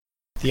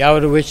The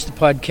hour to which the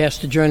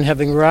podcast adjourned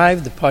having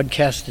arrived, the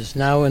podcast is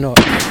now in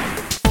order.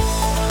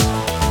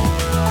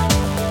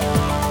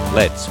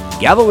 Let's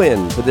gavel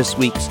in for this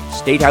week's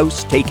State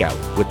House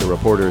Takeout with the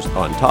reporters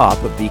on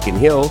top of Beacon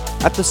Hill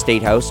at the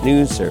State House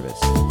News Service.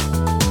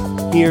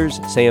 Here's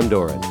Sam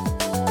Doran.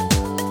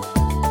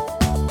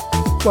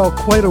 Well,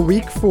 quite a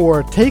week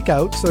for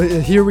takeout. So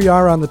here we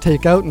are on the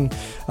takeout, and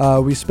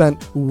we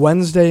spent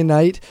Wednesday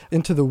night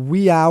into the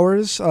wee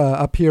hours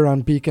up here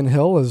on Beacon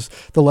Hill as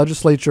the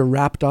legislature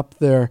wrapped up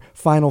their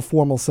final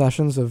formal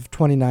sessions of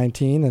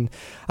 2019. And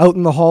out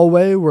in the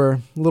hallway were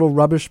little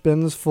rubbish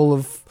bins full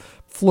of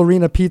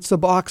Florina pizza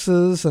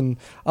boxes and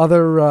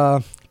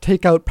other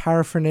takeout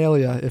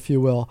paraphernalia, if you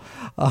will.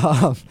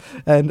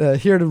 And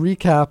here to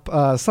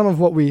recap some of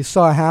what we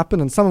saw happen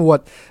and some of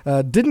what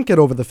didn't get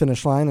over the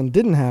finish line and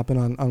didn't happen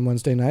on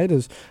Wednesday night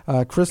is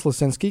Chris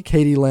Lisinski,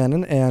 Katie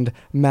Lannon, and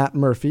Matt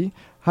Murphy.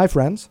 Hi,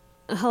 friends.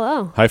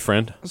 Hello. Hi,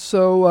 friend.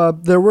 So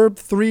there were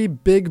three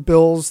big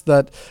bills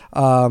that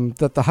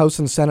the House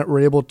and Senate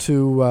were able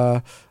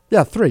to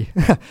three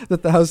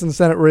that the House and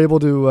Senate were able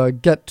to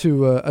get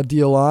to a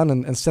deal on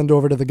and send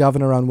over to the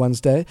governor on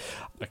Wednesday.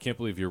 I can't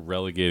believe you're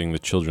relegating the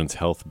children's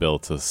health bill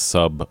to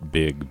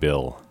sub-big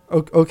bill.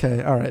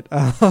 Okay, all right.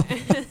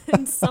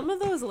 And some of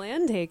those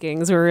land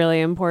takings were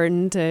really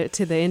important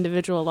to the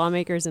individual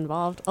lawmakers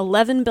involved.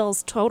 11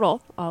 bills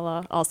total,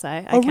 I'll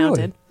say. I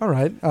counted. Really? All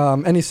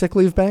right. Any sick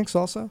leave banks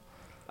also?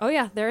 Oh,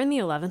 yeah, they're in the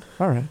 11.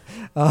 All right.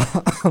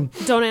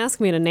 Don't ask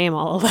me to name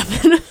all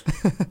 11.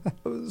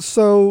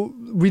 So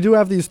we do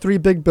have these three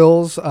big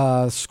bills,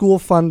 school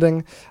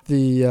funding,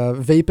 the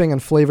vaping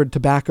and flavored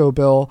tobacco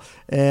bill,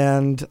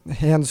 and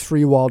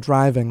hands-free while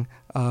driving,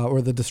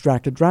 or the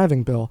distracted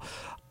driving bill.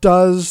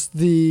 Does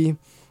the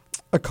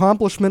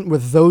accomplishment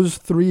with those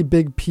three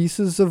big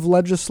pieces of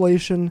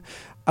legislation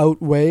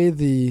outweigh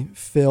the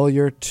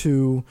failure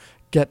to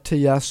get to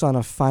yes on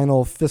a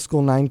final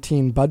fiscal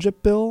 19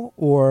 budget bill,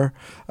 or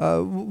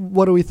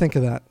what do we think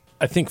of that?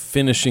 I think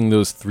finishing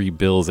those three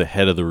bills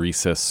ahead of the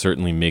recess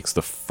certainly makes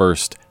the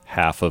first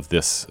half of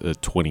this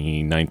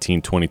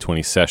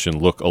 2019-2020 session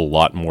look a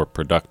lot more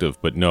productive.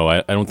 But no,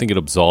 I don't think it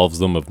absolves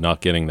them of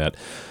not getting that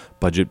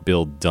budget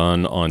bill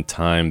done on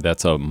time.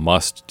 That's a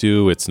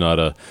must-do. It's not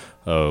a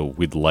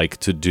we'd like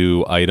to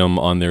do item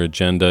on their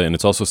agenda, and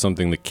it's also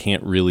something that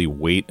can't really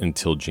wait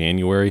until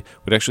January.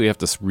 We'd actually have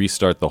to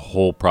restart the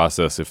whole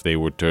process if they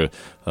were to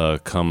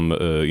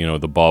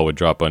the ball would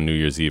drop on New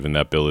Year's Eve and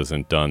that bill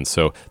isn't done.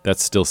 So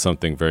that's still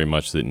something very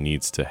much that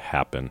needs to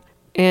happen.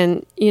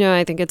 And,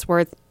 I think it's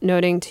worth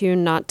noting, too,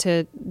 not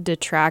to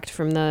detract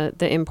from the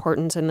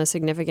importance and the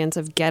significance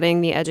of getting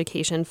the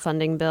education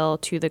funding bill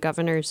to the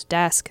governor's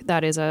desk.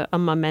 That is a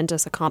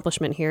momentous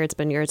accomplishment here. It's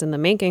been years in the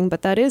making,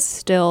 but that is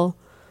still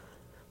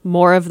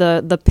more of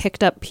the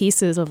picked up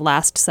pieces of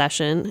last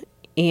session,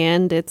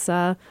 and it's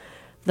the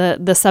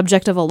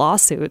subject of a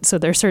lawsuit. So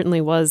there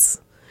certainly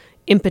was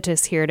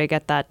impetus here to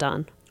get that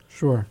done.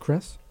 Sure.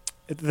 Chris?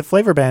 The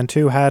flavor ban,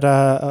 too, had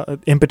a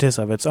impetus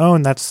of its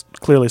own. That's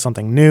clearly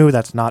something new.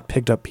 That's not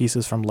picked up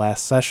pieces from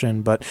last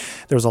session, but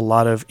there's a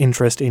lot of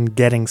interest in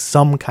getting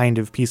some kind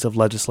of piece of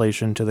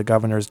legislation to the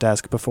governor's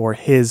desk before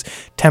his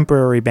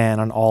temporary ban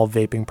on all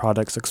vaping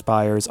products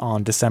expires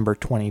on December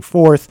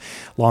 24th.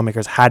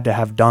 Lawmakers had to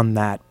have done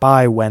that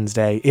by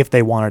Wednesday if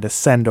they wanted to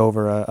send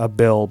over a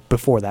bill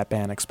before that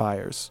ban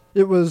expires.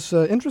 It was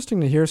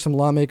interesting to hear some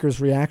lawmakers'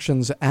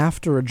 reactions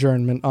after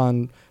adjournment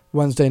on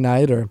Wednesday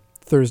night or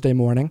Thursday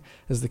morning,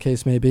 as the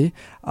case may be.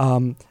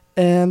 And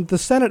the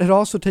Senate had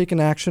also taken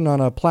action on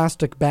a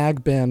plastic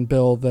bag ban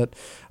bill that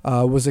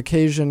was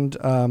occasioned,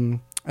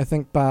 I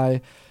think,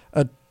 by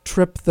a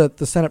trip that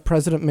the Senate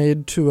president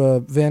made to a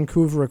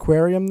Vancouver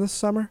aquarium this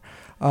summer.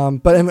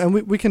 But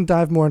we can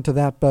dive more into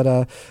that.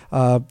 But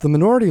the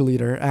minority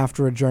leader,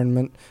 after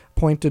adjournment,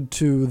 pointed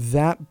to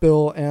that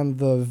bill and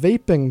the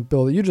vaping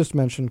bill that you just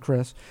mentioned,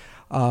 Chris,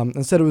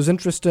 and said it was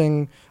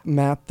interesting,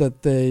 Matt,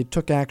 that they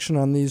took action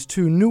on these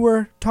two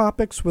newer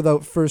topics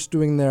without first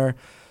doing their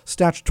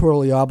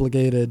statutorily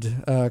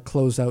obligated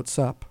closeout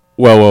sup.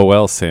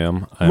 Well,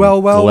 Sam. I'm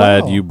glad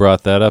well. you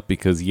brought that up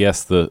because,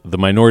 yes, the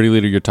minority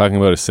leader you're talking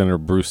about is Senator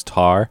Bruce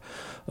Tarr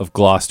of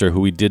Gloucester, who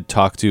we did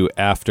talk to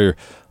after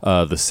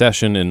the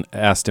session and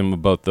asked him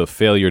about the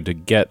failure to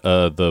get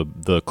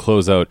the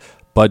closeout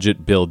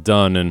budget bill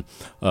done. And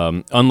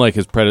unlike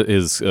his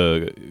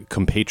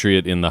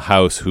compatriot in the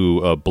House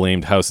who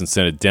blamed House and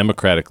Senate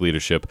Democratic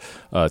leadership,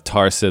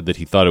 Tarr said that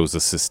he thought it was a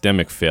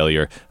systemic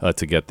failure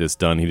to get this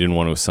done. He didn't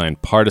want to assign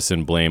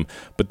partisan blame.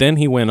 But then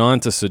he went on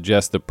to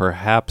suggest that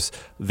perhaps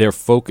their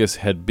focus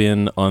had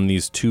been on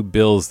these two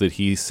bills that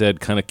he said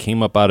kind of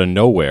came up out of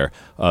nowhere.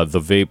 The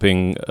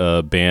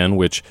vaping ban,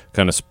 which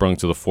kind of sprung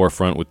to the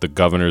forefront with the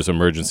governor's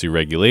emergency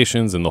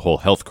regulations and the whole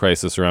health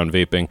crisis around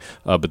vaping,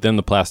 but then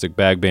the plastic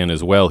bag ban as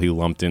as well he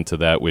lumped into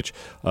that, which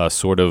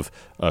sort of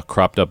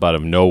cropped up out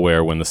of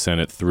nowhere when the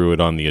Senate threw it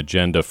on the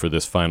agenda for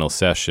this final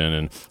session.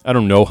 And I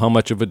don't know how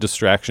much of a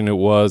distraction it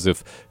was,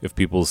 if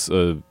people's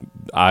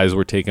eyes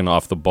were taken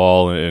off the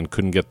ball and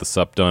couldn't get the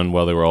sup done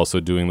while they were also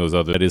doing those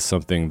other. That is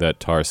something that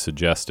Tarr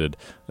suggested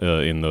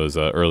in those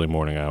early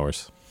morning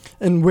hours.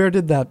 And where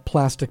did that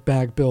plastic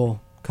bag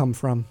bill come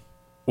from?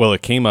 Well,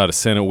 it came out of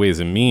Senate Ways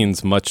and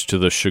Means, much to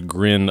the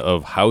chagrin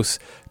of House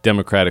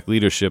Democratic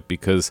leadership,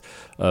 because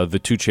the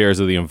two chairs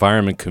of the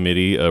Environment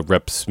Committee,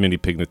 Rep. Smitty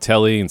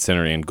Pignatelli and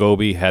Senator Ann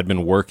Goby, had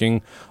been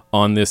working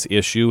on this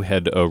issue,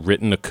 had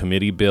written a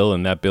committee bill,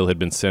 and that bill had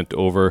been sent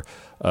over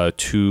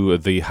to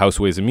the House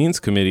Ways and Means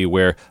Committee,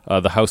 where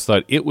the House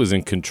thought it was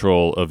in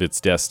control of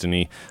its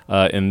destiny.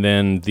 And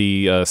then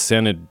the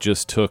Senate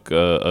just took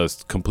a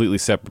completely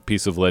separate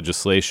piece of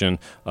legislation,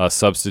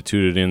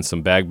 substituted in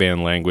some bag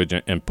ban language,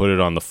 and put it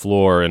on the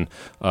floor. And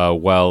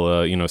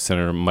while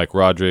Senator Mike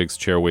Rodrigues,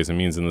 Chair of Ways and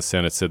Means in the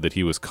Senate, said that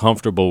he was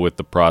comfortable with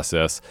the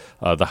process,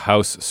 the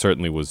House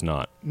certainly was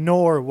not.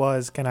 Nor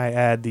was, can I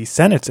add, the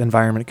Senate's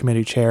Environment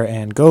Committee Chair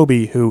Ann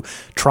Goby, who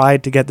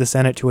tried to get the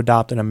Senate to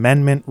adopt an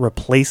amendment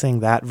replacing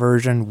that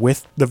version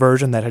with the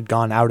version that had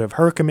gone out of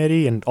her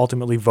committee, and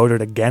ultimately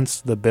voted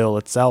against the bill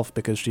itself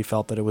because she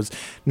felt that it was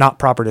not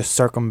proper to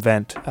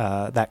circumvent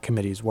that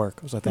committee's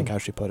work, was I think how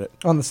she put it.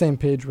 On the same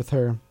page with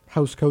her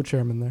House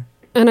co-chairman there.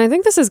 And I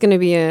think this is going to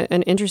be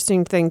an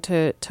interesting thing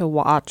to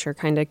watch or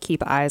kind of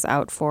keep eyes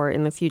out for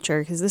in the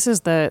future, because this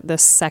is the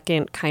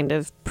second kind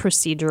of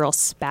procedural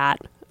spat,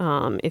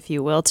 if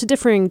you will, to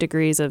differing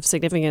degrees of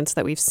significance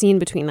that we've seen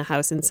between the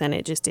House and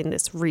Senate just in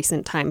this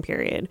recent time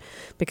period.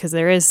 Because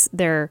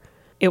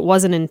it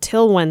wasn't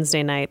until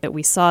Wednesday night that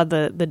we saw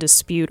the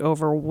dispute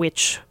over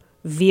which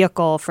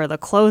vehicle for the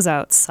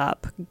closeout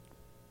sup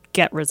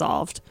get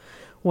resolved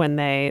when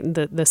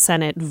the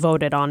Senate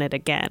voted on it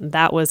again.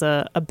 That was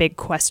a big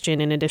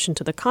question, in addition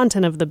to the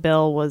content of the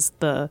bill, was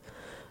the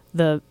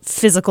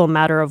physical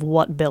matter of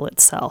what bill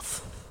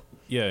itself.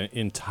 Yeah,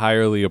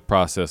 entirely a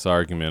process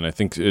argument. I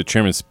think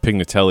Chairman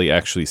Pignatelli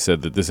actually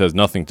said that this has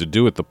nothing to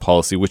do with the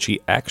policy, which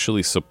he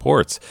actually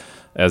supports,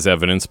 as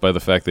evidenced by the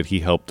fact that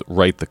he helped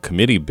write the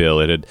committee bill.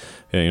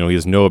 He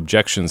has no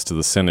objections to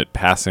the Senate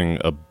passing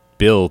a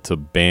bill to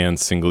ban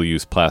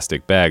single-use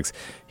plastic bags.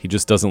 He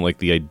just doesn't like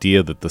the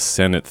idea that the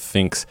Senate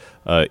thinks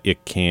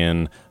it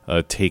can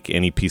take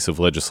any piece of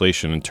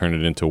legislation and turn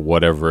it into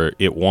whatever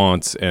it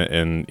wants,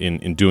 and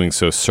in doing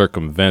so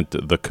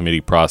circumvent the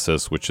committee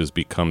process, which has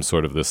become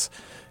sort of this,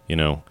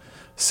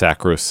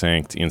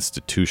 sacrosanct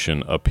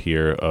institution up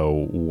here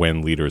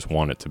when leaders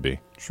want it to be.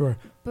 Sure.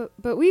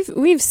 But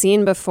we've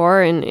seen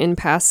before in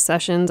past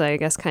sessions, I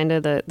guess, kind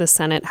of the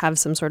Senate have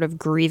some sort of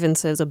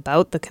grievances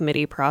about the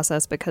committee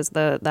process because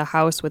the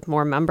House with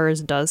more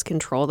members does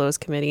control those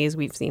committees.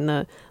 We've seen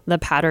the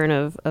pattern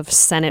of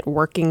Senate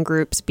working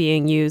groups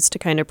being used to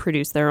kind of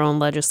produce their own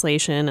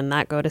legislation, and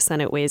that go to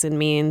Senate Ways and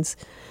Means.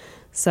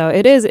 So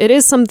it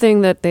is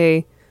something that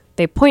they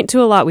point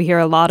to a lot. We hear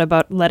a lot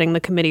about letting the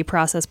committee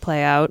process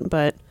play out,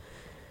 but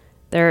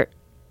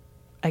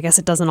I guess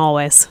it doesn't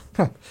always.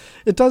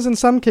 It does in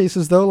some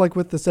cases, though, like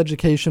with this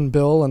education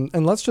bill.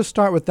 And let's just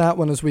start with that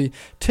one as we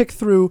tick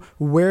through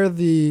where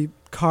the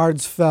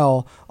cards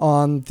fell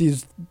on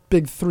these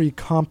big three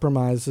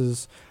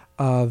compromises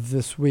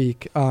this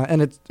week.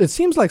 And it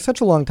seems like such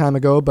a long time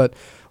ago, but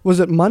was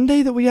it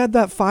Monday that we had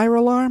that fire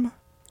alarm?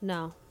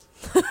 No.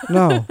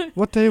 No.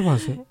 What day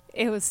was it?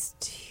 It was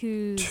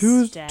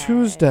Tuesday.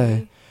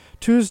 Tuesday.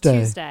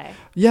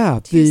 Yeah.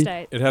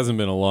 Tuesday. It hasn't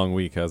been a long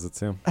week, has it,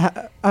 Sam?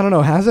 I don't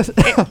know, has it?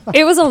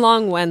 It was a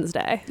long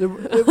Wednesday.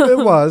 It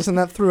was, and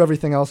that threw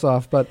everything else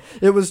off. But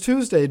it was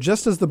Tuesday,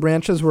 just as the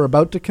branches were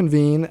about to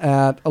convene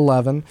at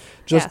 11,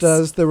 just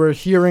as there were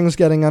hearings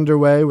getting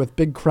underway with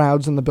big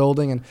crowds in the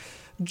building, and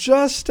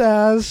just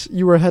as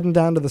you were heading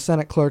down to the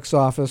Senate clerk's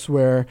office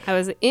where... I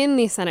was in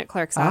the Senate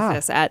clerk's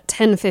office at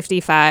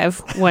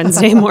 10:55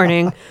 Wednesday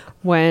morning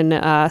when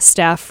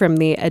staff from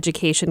the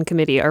Education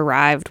Committee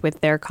arrived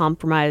with their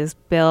compromise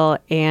bill,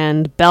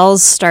 and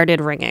bells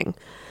started ringing.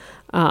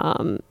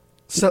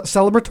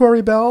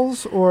 Celebratory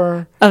bells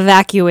or...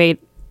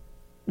 Evacuate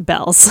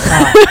bells.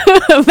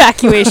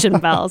 Evacuation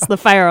bells. The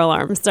fire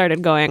alarm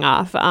started going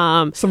off.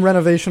 Some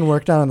renovation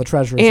work down in the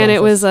Treasurer's and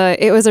office.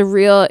 it was a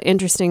real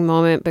interesting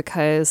moment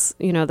because,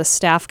 the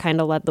staff kind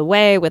of led the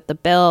way with the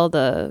bill,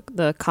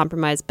 the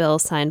compromise bill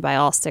signed by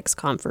all 6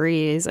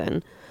 conferees,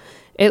 and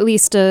at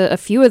least a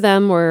few of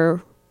them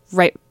were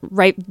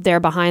right there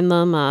behind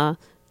them.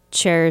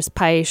 Chairs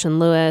Paish and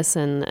Lewis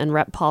and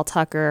Rep. Paul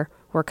Tucker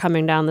were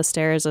coming down the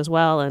stairs as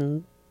well,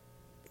 and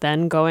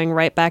then going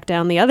right back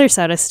down the other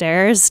set of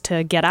stairs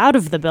to get out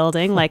of the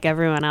building like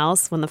everyone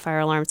else when the fire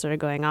alarm started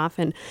going off.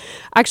 And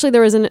actually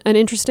there was an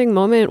interesting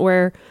moment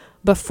where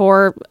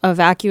before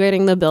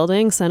evacuating the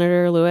building,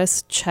 Senator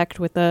Lewis checked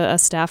with a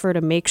staffer to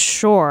make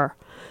sure,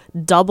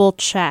 double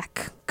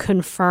check,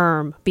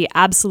 confirm, be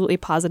absolutely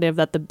positive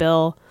that the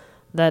bill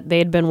that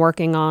they'd been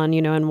working on,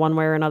 in one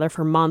way or another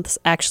for months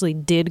actually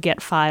did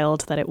get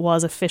filed, that it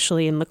was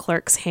officially in the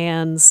clerk's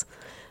hands,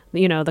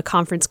 the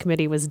conference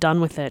committee was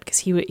done with it, because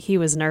he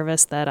was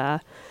nervous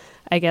that,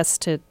 I guess,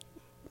 to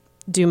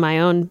do my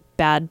own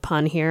bad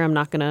pun here, I'm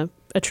not going to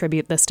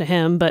attribute this to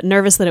him, but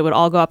nervous that it would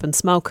all go up in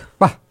smoke.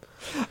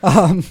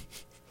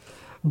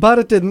 But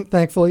it didn't,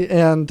 thankfully.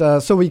 And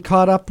so we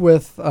caught up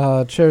with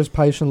Chairs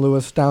Peisch and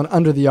Lewis down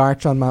under the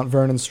arch on Mount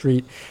Vernon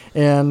Street,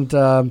 and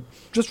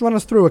just run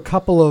us through a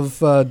couple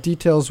of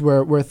details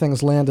where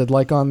things landed,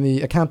 like on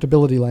the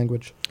accountability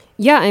language.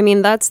 Yeah, I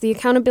mean, that's the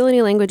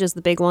accountability language is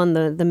the big one,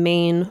 the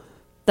main,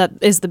 that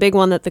is the big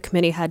one that the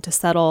committee had to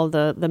settle.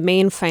 The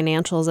main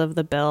financials of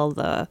the bill,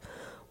 the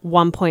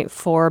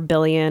 $1.4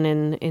 billion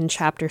in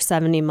Chapter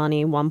 70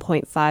 money,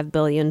 $1.5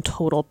 billion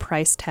total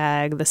price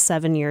tag, the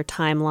 7-year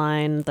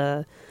timeline,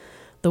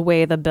 the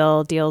way the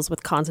bill deals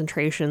with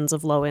concentrations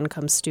of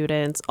low-income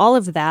students, all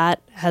of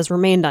that has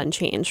remained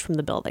unchanged from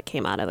the bill that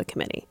came out of the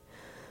committee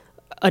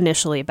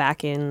initially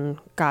back in,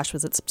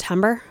 was it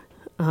September?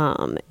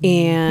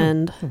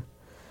 And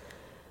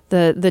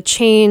the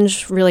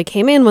change really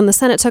came in when the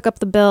Senate took up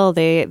the bill.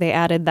 They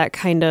added that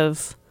kind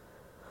of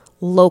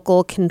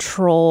local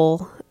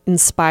control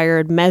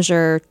inspired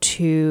measure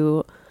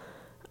to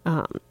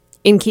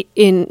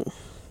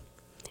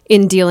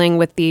in dealing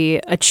with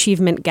the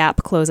achievement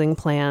gap closing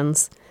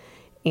plans,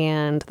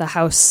 and the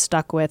House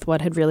stuck with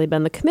what had really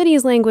been the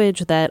committee's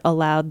language that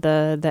allowed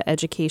the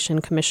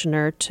education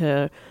commissioner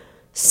to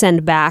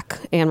send back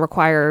and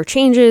require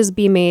changes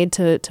be made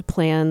to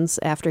plans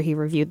after he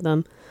reviewed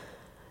them.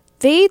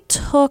 They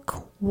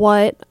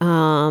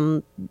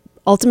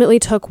ultimately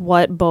took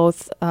what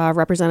both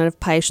Representative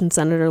Peisch and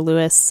Senator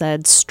Lewis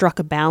said struck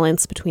a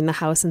balance between the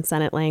House and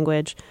Senate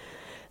language.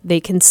 They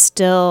can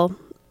still,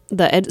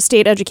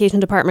 state education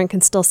department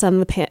can still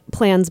send the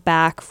plans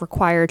back,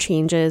 require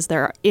changes.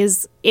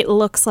 It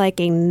looks like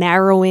a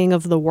narrowing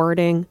of the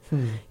wording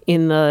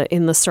in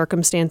the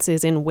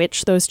circumstances in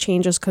which those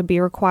changes could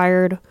be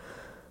required.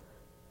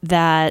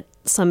 That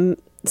some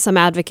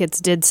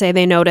advocates did say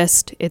they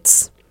noticed.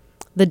 It's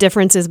the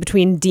differences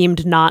between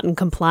deemed not in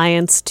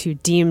compliance to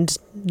deemed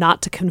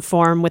not to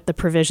conform with the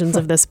provisions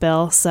of this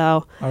bill.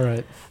 So, all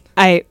right.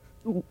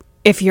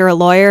 If you're a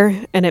lawyer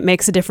and it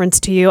makes a difference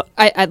to you,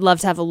 I'd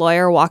love to have a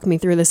lawyer walk me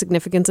through the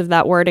significance of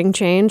that wording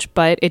change,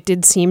 but it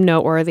did seem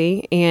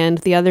noteworthy. And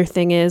the other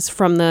thing is,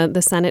 from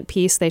the Senate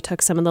piece, they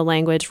took some of the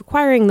language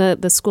requiring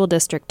the school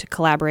district to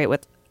collaborate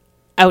with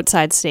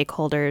outside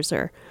stakeholders,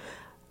 or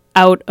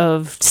out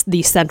of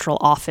the central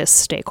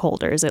office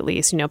stakeholders, at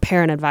least,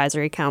 parent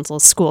advisory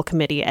councils, school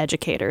committee,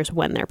 educators,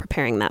 when they're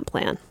preparing that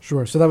plan.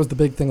 Sure. So that was the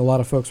big thing a lot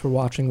of folks were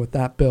watching with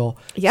that bill.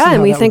 Yeah,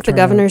 and we think the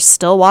governor's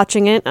still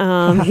watching it.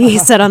 He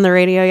said on the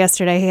radio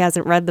yesterday he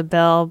hasn't read the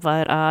bill,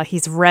 but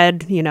he's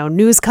read,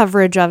 news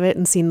coverage of it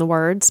and seen the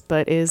words,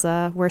 but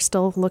we're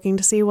still looking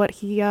to see what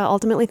he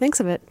ultimately thinks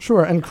of it.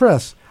 Sure. And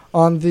Chris,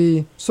 on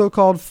the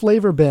so-called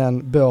flavor ban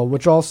bill,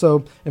 which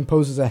also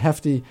imposes a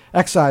hefty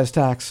excise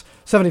tax,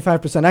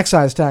 75%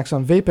 excise tax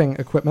on vaping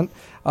equipment.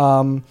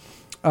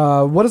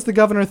 What does the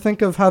governor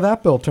think of how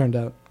that bill turned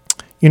out?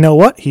 You know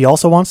what? He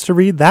also wants to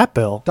read that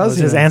bill. Does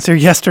he? His answer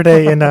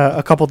yesterday in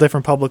a couple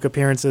different public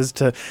appearances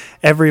to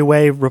every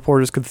way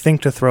reporters could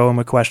think to throw him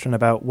a question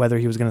about whether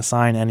he was going to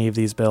sign any of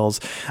these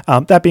bills.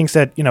 That being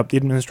said, the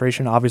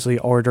administration obviously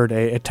ordered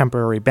a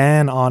temporary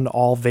ban on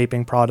all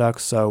vaping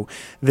products. So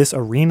this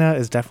arena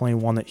is definitely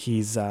one that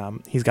he's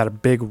got a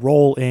big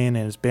role in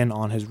and has been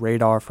on his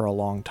radar for a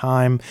long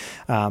time.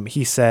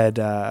 He said,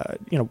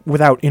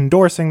 without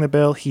endorsing the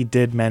bill, he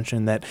did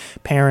mention that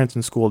parents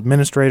and school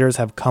administrators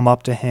have come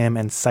up to him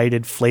and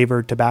cited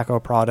flavored tobacco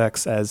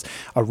products as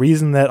a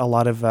reason that a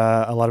lot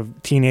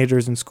of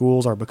teenagers in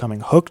schools are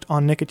becoming hooked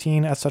on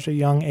nicotine at such a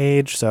young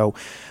age. So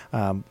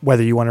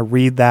whether you want to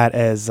read that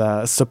as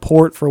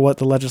support for what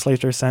the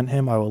legislature sent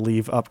him, I will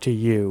leave up to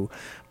you.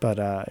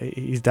 But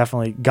he's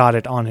definitely got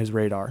it on his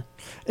radar.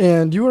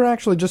 And you were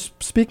actually,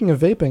 just speaking of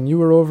vaping, you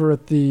were over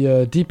at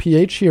the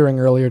DPH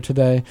hearing earlier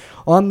today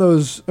on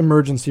those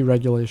emergency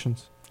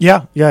regulations.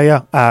 Yeah.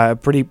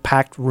 Pretty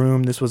packed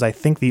room. This was, I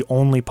think, the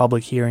only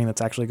public hearing that's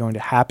actually going to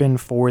happen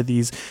for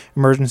these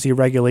emergency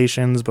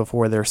regulations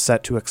before they're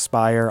set to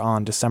expire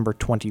on December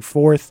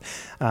 24th.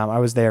 I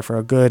was there for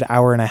a good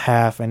hour and a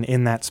half, and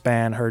in that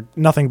span heard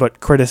nothing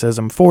but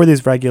criticism for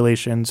these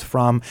regulations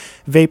from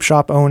vape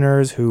shop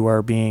owners who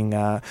are being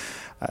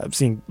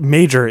seeing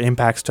major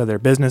impacts to their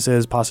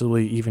businesses,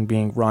 possibly even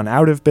being run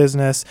out of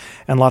business,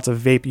 and lots of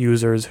vape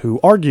users who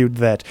argued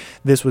that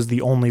this was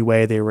the only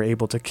way they were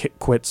able to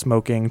quit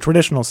smoking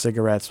traditional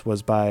cigarettes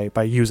was by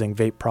using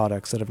vape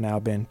products that have now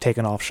been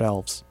taken off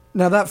shelves.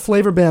 Now, that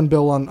flavor ban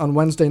bill on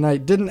Wednesday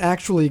night didn't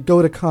actually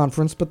go to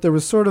conference, but there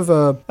was sort of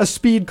a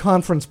speed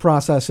conference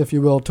process, if you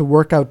will, to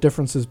work out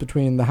differences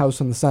between the House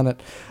and the Senate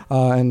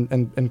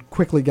and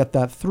quickly get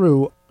that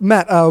through.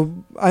 Matt,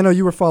 I know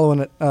you were following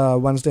it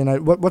Wednesday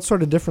night. What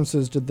sort of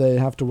differences did they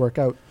have to work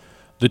out?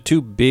 The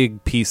two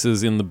big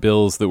pieces in the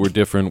bills that were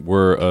different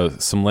were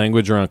some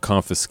language around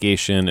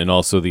confiscation and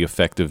also the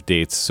effective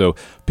dates. So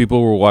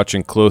people were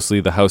watching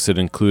closely. The House had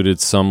included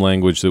some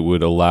language that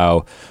would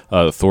allow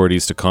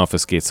authorities to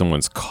confiscate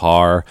someone's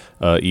car,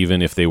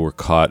 even if they were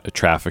caught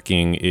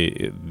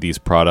trafficking these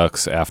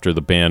products after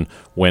the ban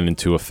went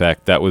into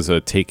effect. That was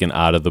taken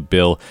out of the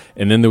bill.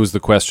 And then there was the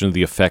question of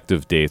the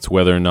effective dates,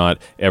 whether or not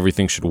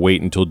everything should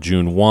wait until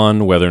June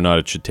 1, whether or not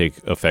it should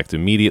take effect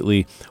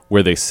immediately.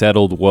 Where they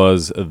settled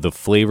was the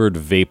flavored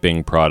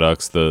vaping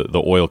products,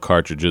 the oil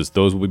cartridges,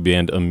 those would be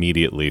banned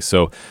immediately.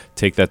 So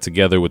take that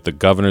together with the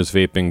governor's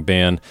vaping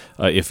ban.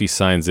 If he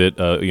signs it,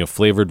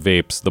 flavored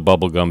vapes, the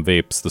bubblegum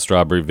vapes, the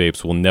strawberry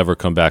vapes will never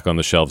come back on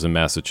the shelves in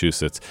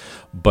Massachusetts.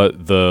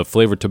 But the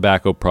flavored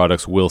tobacco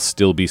products will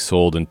still be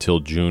sold until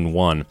June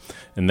 1.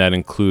 And that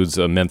includes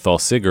menthol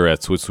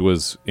cigarettes, which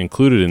was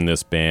included in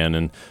this ban.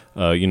 And,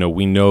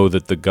 we know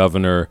that the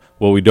governor,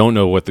 we don't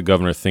know what the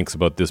governor thinks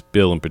about this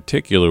bill in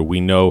particular.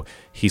 We know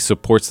he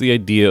supports the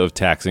idea of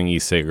taxing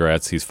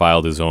e-cigarettes. He's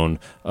filed his own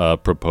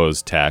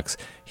proposed tax.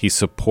 He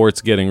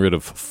supports getting rid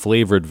of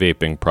flavored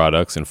vaping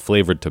products and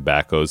flavored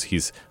tobaccos.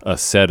 He's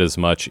said as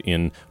much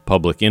in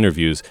public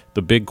interviews.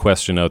 The big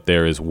question out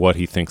there is what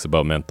he thinks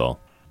about menthol.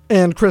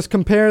 And Chris,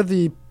 compare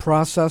the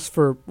process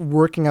for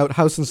working out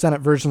House and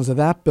Senate versions of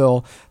that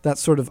bill, that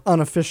sort of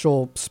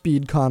unofficial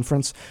speed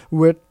conference,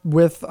 with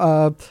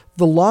the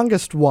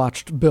longest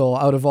watched bill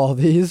out of all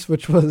these,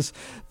 which was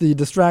the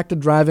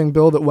distracted driving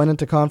bill that went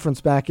into conference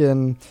back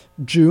in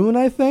June,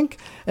 I think.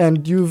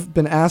 And you've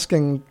been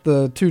asking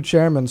the two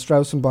chairmen,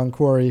 Strauss and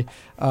Boncory,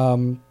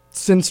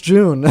 since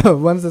June,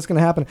 when's this going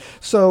to happen?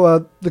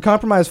 So the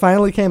compromise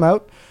finally came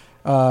out,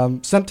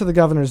 sent to the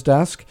governor's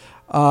desk.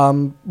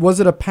 Was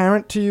it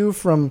apparent to you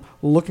from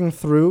looking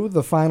through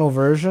the final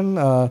version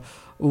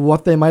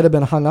what they might have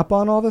been hung up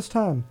on all this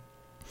time?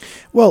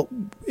 Well,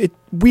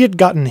 we had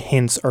gotten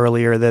hints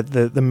earlier that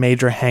the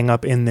major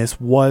hang-up in this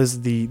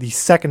was the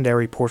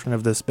secondary portion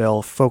of this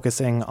bill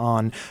focusing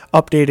on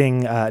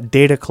updating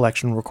data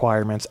collection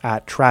requirements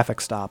at traffic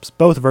stops.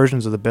 Both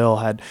versions of the bill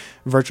had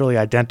virtually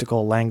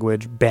identical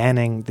language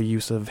banning the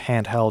use of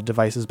handheld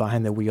devices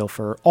behind the wheel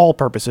for all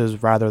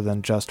purposes rather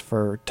than just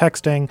for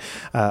texting,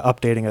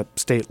 updating a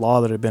state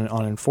law that had been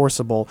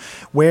unenforceable.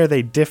 Where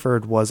they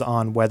differed was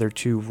on whether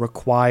to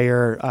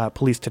require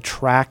police to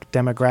track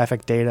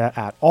demographic data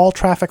at all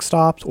traffic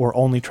stops or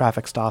only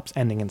traffic stops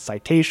ending in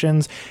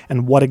citations,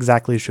 and what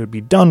exactly should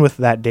be done with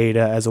that data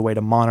as a way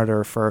to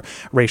monitor for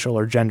racial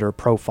or gender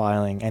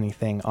profiling,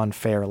 anything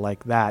unfair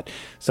like that.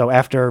 So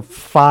after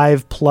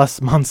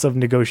 5+ months of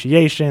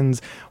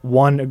negotiations,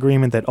 one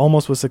agreement that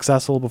almost was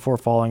successful before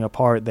falling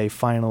apart, they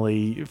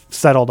finally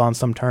settled on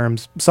some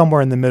terms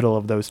somewhere in the middle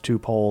of those two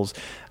poles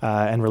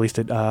and released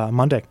it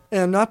Monday.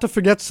 And not to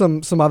forget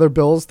some other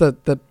bills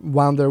that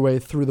wound their way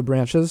through the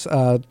branches.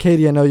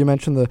 Katie, I know you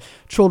mentioned the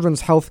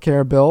children's health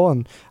care bill,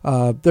 and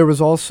there was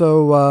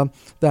also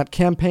that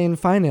campaign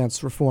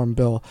finance reform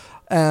bill.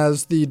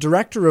 As the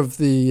director of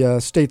the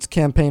state's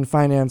campaign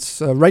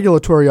finance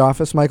regulatory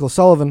office, Michael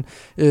Sullivan,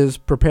 is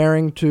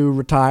preparing to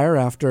retire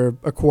after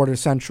a quarter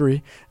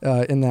century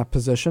in that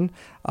position.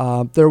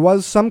 There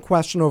was some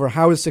question over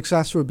how his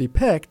successor would be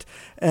picked,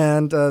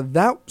 and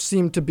that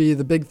seemed to be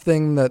the big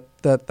thing that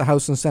the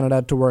House and Senate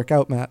had to work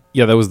out, Matt.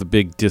 Yeah, that was the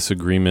big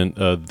disagreement.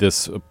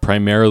 This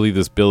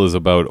bill is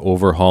about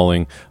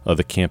overhauling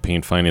the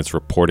campaign finance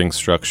reporting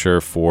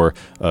structure for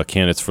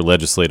candidates for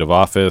legislative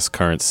office,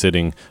 current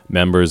sitting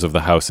members of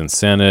the House and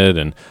Senate,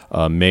 and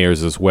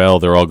mayors as well.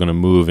 They're all going to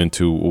move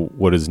into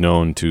what is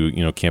known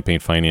to campaign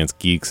finance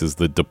geeks as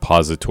the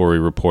depository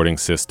reporting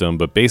system.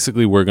 But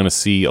basically, we're going to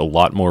see a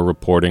lot more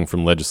reporting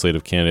from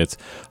legislative candidates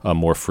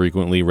more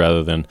frequently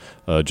rather than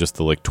just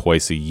the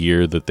twice a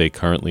year that they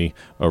currently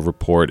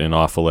report in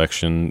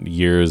off-election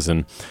years.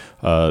 And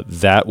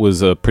that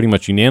was pretty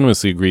much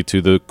unanimously agreed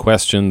to. The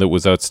question that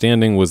was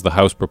outstanding was the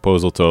House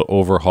proposal to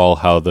overhaul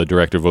how the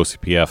director of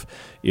OCPF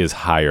is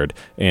hired.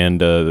 And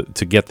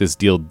to get this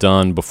deal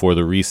done before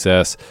the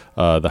recess,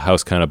 the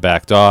House kind of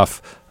backed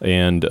off,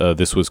 and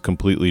this was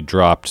completely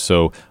dropped.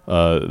 So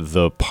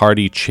the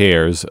party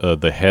chairs,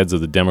 the heads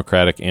of the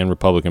Democratic and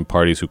Republican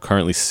parties who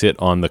currently sit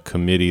on the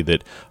committee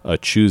that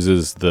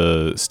chooses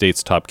the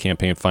state's top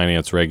campaign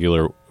finance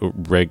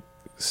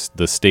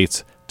the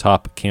state's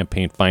top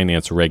campaign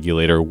finance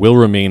regulator, will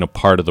remain a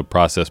part of the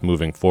process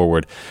moving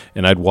forward.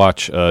 And I'd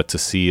watch to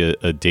see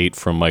a date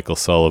from Michael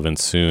Sullivan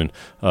soon.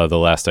 The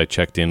last I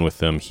checked in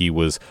with him, he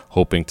was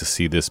hoping to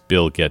see this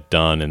bill get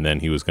done, and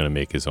then he was going to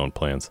make his own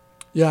plans.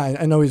 Yeah,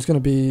 I know he's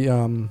going to be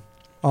on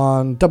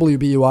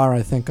WBUR,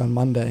 I think, on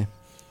Monday.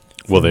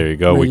 Well, there you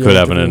go. We could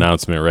have an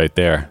announcement right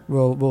there.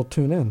 We'll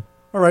tune in.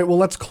 All right, well,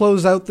 let's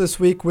close out this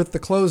week with the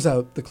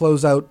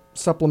closeout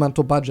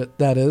supplemental budget,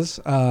 that is.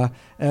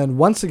 And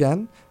once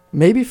again,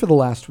 maybe for the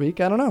last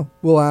week, I don't know,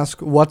 we'll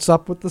ask what's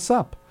up with the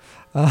sup.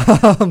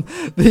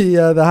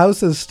 The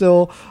House is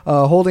still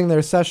holding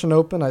their session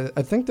open.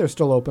 I think they're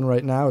still open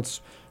right now.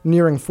 It's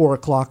nearing 4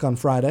 o'clock on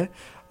Friday.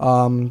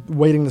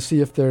 waiting to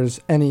see if there's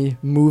any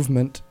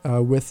movement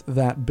with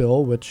that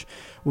bill, which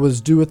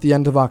was due at the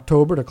end of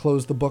October to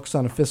close the books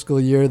on a fiscal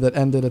year that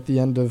ended at the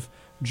end of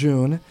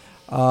June.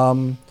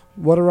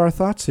 What are our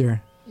thoughts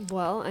here?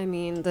 Well, I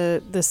mean,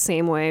 the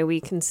same way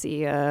we can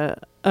see a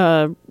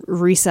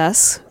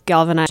recess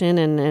galvanization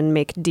and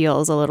make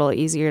deals a little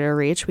easier to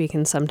reach, we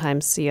can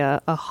sometimes see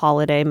a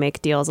holiday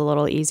make deals a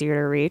little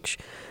easier to reach.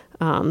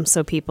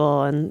 So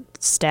people and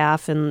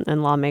staff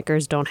and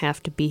lawmakers don't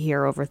have to be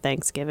here over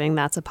Thanksgiving.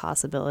 That's a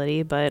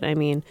possibility. But I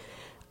mean,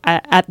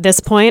 at this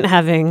point,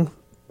 having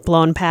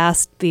blown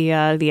past the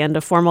end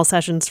of formal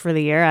sessions for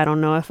the year, I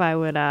don't know if I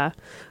would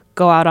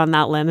go out on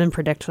that limb and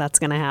predict that's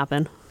going to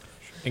happen.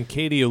 And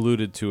Katie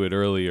alluded to it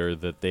earlier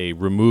that they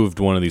removed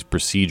one of these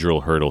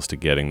procedural hurdles to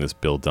getting this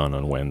bill done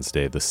on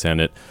Wednesday. The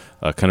Senate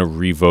kind of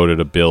revoted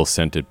a bill,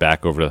 sent it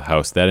back over to the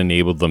House. That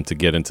enabled them to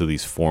get into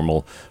these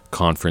formal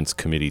conference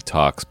committee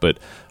talks. But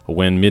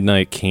when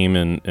midnight came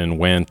and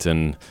went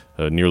and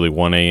nearly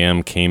 1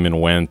 a.m. came and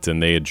went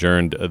and they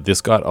adjourned, this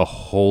got a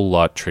whole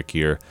lot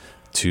trickier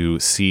to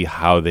see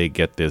how they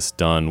get this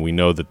done. We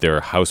know that there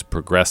are House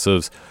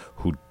progressives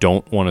who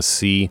don't want to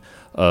see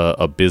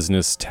a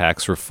business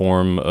tax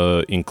reform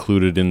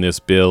included in this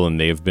bill, and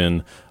they've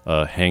been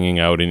hanging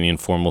out in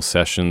informal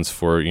sessions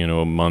for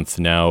a month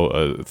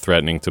now,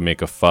 threatening to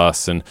make a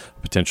fuss and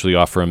potentially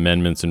offer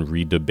amendments and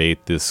redebate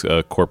this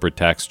corporate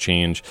tax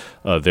change.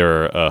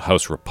 There are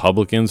House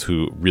Republicans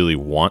who really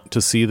want to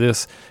see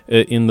this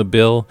in the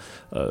bill.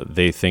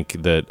 They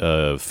think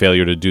that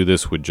failure to do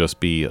this would just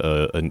be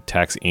a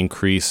tax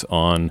increase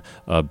on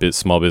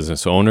small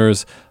business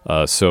owners.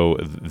 So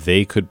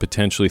they could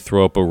potentially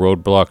throw up a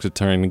roadblock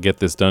to trying to get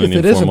this done in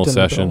informal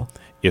session.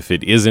 If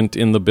it isn't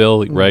in the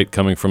bill, right,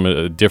 coming from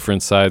a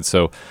different side.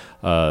 So,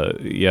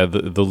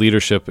 the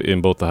leadership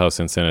in both the House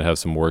and Senate have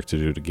some work to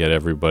do to get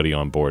everybody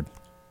on board.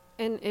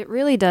 And it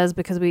really does,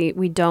 because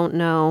we don't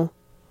know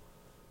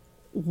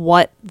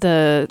what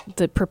the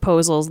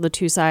proposals the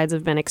two sides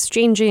have been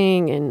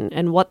exchanging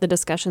and what the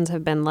discussions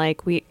have been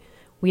like. We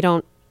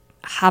don't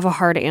have a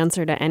hard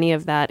answer to any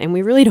of that, and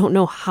we really don't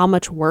know how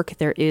much work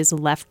there is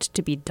left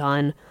to be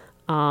done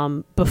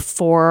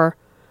before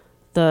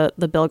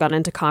the bill got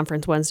into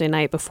conference Wednesday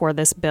night, before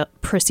this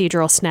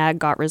procedural snag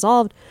got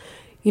resolved.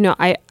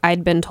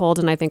 I'd been told,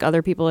 and I think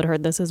other people had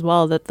heard this as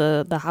well, that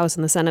the House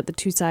and the Senate, the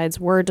two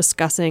sides, were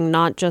discussing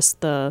not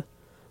just the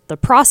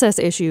process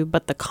issue,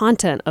 but the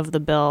content of the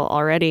bill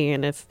already.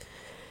 And if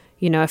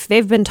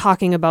they've been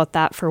talking about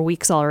that for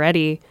weeks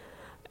already,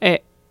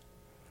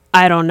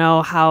 I don't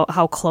know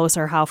how close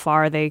or how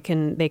far they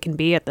can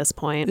be at this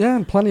point. Yeah,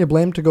 and plenty of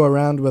blame to go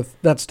around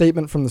with that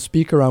statement from the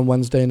Speaker on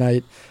Wednesday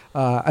night.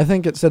 I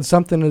think it said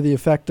something to the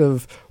effect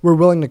of, we're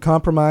willing to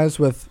compromise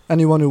with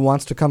anyone who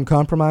wants to come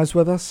compromise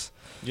with us.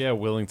 Yeah,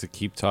 willing to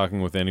keep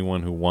talking with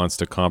anyone who wants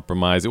to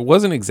compromise. It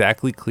wasn't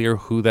exactly clear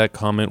who that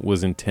comment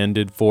was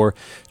intended for.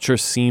 It sure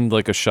seemed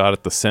like a shot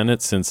at the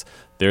Senate, since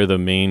they're the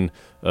main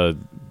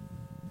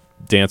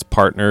dance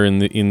partner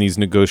in these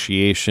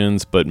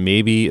negotiations, but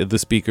maybe the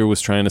Speaker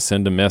was trying to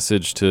send a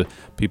message to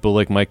people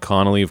like Mike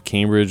Connolly of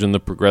Cambridge and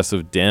the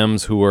Progressive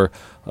Dems who are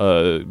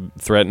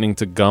threatening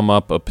to gum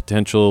up a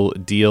potential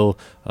deal.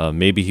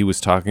 Maybe he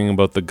was talking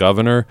about the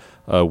governor.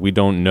 We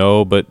don't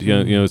know, but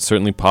it's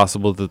certainly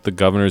possible that the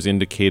governor's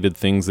indicated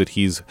things that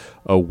he's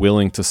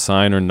willing to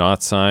sign or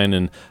not sign.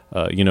 And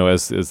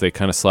as they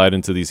kind of slide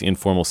into these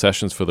informal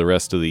sessions for the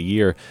rest of the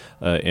year,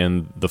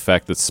 and the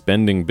fact that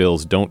spending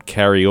bills don't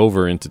carry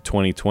over into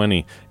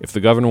 2020, if the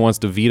governor wants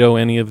to veto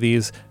any of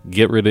these,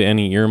 get rid of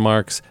any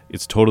earmarks,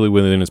 it's totally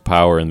within his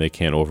power, and they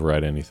can't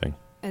override anything.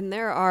 And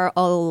there are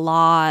a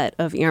lot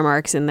of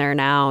earmarks in there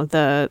now.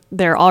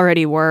 There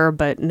already were,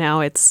 but now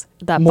it's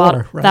that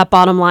that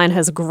bottom line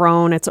has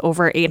grown. It's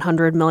over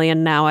 $800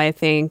 million now, I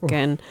think,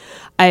 and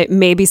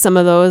maybe some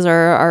of those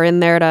are in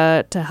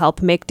there to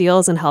help make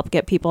deals and help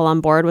get people on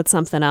board with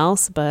something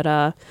else.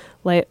 But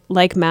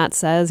like Matt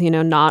says,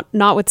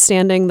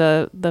 notwithstanding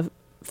the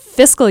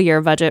fiscal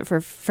year budget for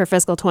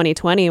fiscal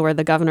 2020, where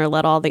the governor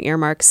let all the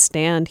earmarks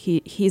stand,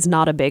 he's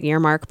not a big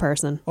earmark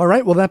person. All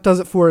right, well, that does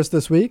it for us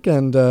this week,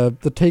 and the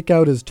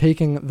Takeout is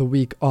taking the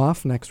week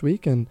off next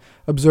week in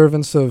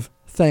observance of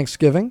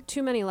Thanksgiving.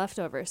 Too many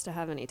leftovers to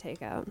have any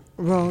takeout.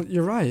 Well,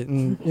 you're right,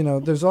 and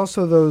there's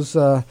also those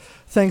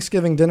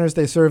Thanksgiving dinners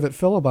they serve at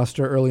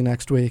Filibuster early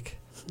next week.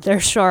 There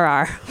sure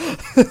are.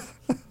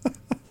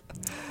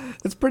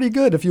 It's pretty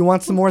good if you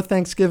want some more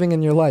Thanksgiving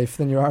in your life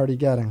than you're already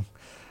getting.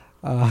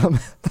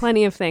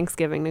 Plenty of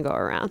Thanksgiving to go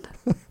around.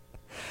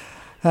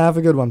 Have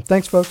a good one.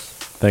 Thanks, folks.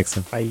 Thanks,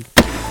 Tim. Bye.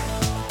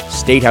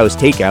 State House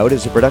Takeout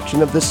is a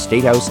production of the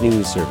State House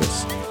News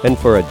Service. And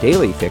for a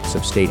daily fix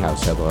of State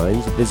House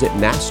headlines, visit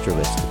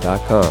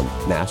Nasterlist.com.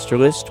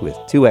 Nasterlist with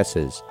 2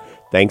 S's.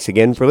 Thanks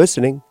again for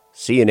listening.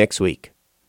 See you next week.